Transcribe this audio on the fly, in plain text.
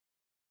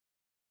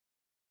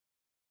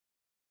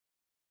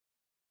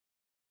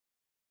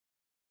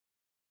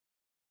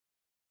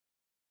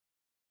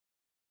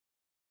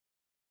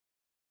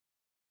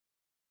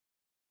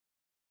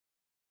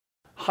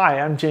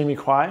Hi, I'm Jamie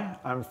Quai.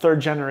 I'm third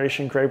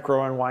generation grape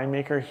grower and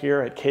winemaker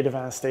here at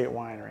Quai Estate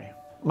Winery.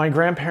 My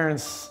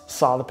grandparents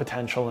saw the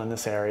potential in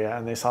this area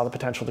and they saw the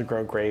potential to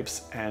grow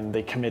grapes and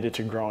they committed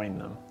to growing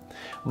them.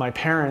 My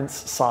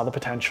parents saw the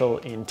potential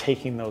in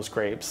taking those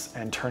grapes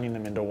and turning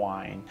them into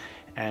wine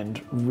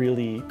and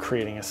really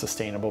creating a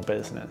sustainable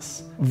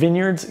business.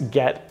 Vineyards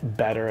get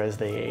better as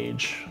they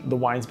age. The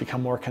wines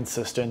become more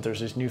consistent, there's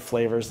these new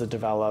flavors that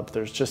develop,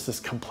 there's just this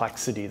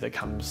complexity that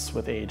comes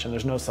with age, and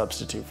there's no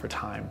substitute for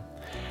time.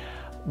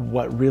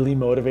 What really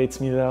motivates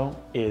me though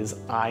is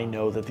I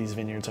know that these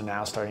vineyards are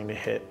now starting to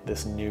hit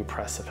this new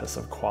precipice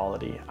of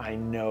quality. I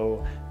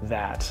know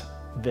that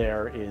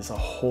there is a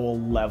whole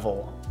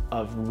level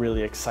of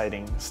really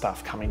exciting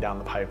stuff coming down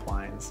the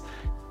pipelines.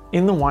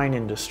 In the wine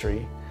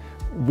industry,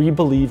 we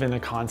believe in a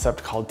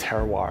concept called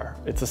terroir.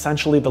 It's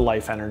essentially the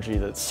life energy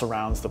that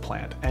surrounds the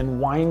plant, and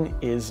wine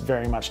is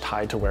very much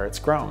tied to where it's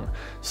grown.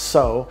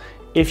 So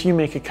if you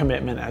make a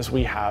commitment, as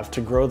we have, to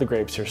grow the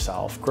grapes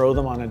yourself, grow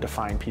them on a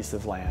defined piece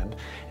of land,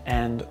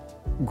 and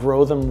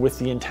grow them with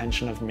the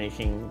intention of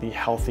making the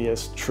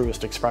healthiest,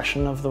 truest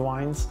expression of the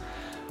wines,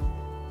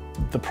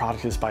 the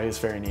product is by its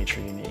very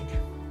nature unique.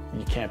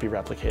 You can't be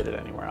replicated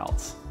anywhere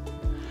else.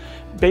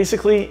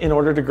 Basically, in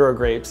order to grow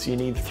grapes, you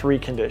need three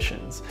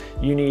conditions.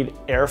 You need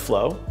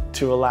airflow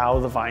to allow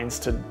the vines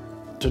to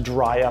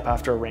dry up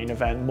after a rain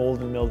event.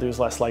 Mold and mildew is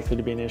less likely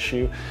to be an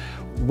issue.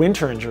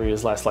 Winter injury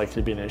is less likely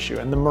to be an issue.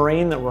 And the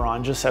moraine that we're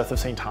on just south of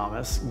St.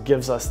 Thomas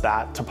gives us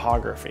that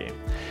topography.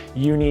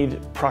 You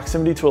need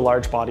proximity to a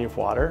large body of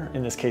water.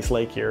 In this case,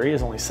 Lake Erie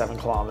is only 7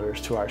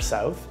 kilometers to our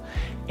south.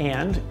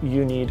 And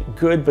you need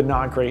good but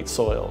not great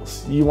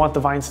soils. You want the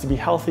vines to be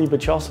healthy,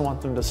 but you also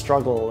want them to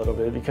struggle a little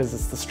bit because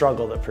it's the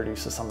struggle that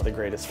produces some of the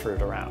greatest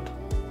fruit around.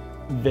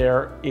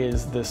 There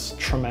is this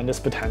tremendous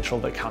potential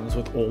that comes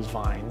with old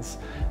vines.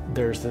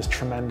 There's this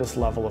tremendous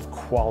level of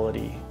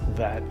quality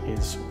that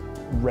is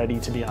ready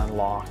to be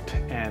unlocked,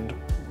 and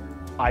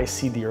I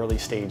see the early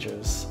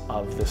stages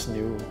of this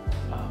new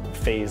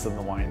phase in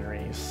the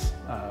winery's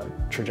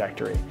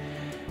trajectory.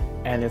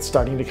 And it's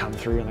starting to come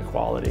through in the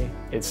quality.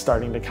 It's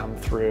starting to come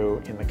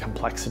through in the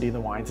complexity of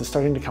the wines. It's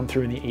starting to come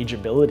through in the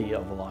ageability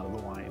of a lot of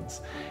the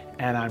wines.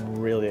 And I'm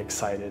really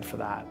excited for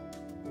that.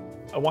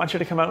 I want you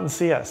to come out and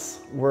see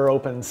us. We're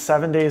open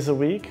 7 days a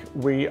week.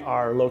 We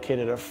are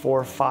located at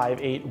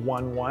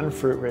 45811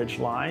 Fruit Ridge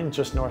Line,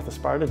 just north of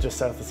Sparta, just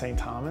south of St.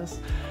 Thomas.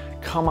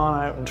 Come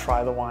on out and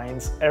try the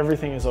wines.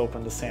 Everything is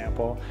open to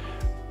sample.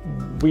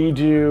 We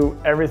do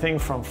everything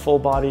from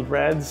full-bodied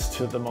reds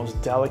to the most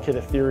delicate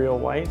ethereal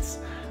whites.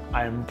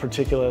 I'm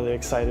particularly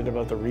excited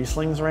about the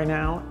Rieslings right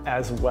now,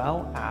 as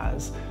well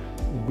as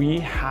we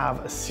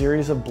have a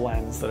series of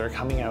blends that are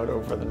coming out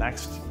over the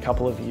next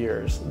couple of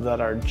years that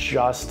are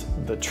just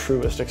the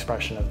truest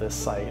expression of this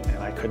site, and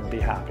I couldn't be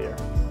happier.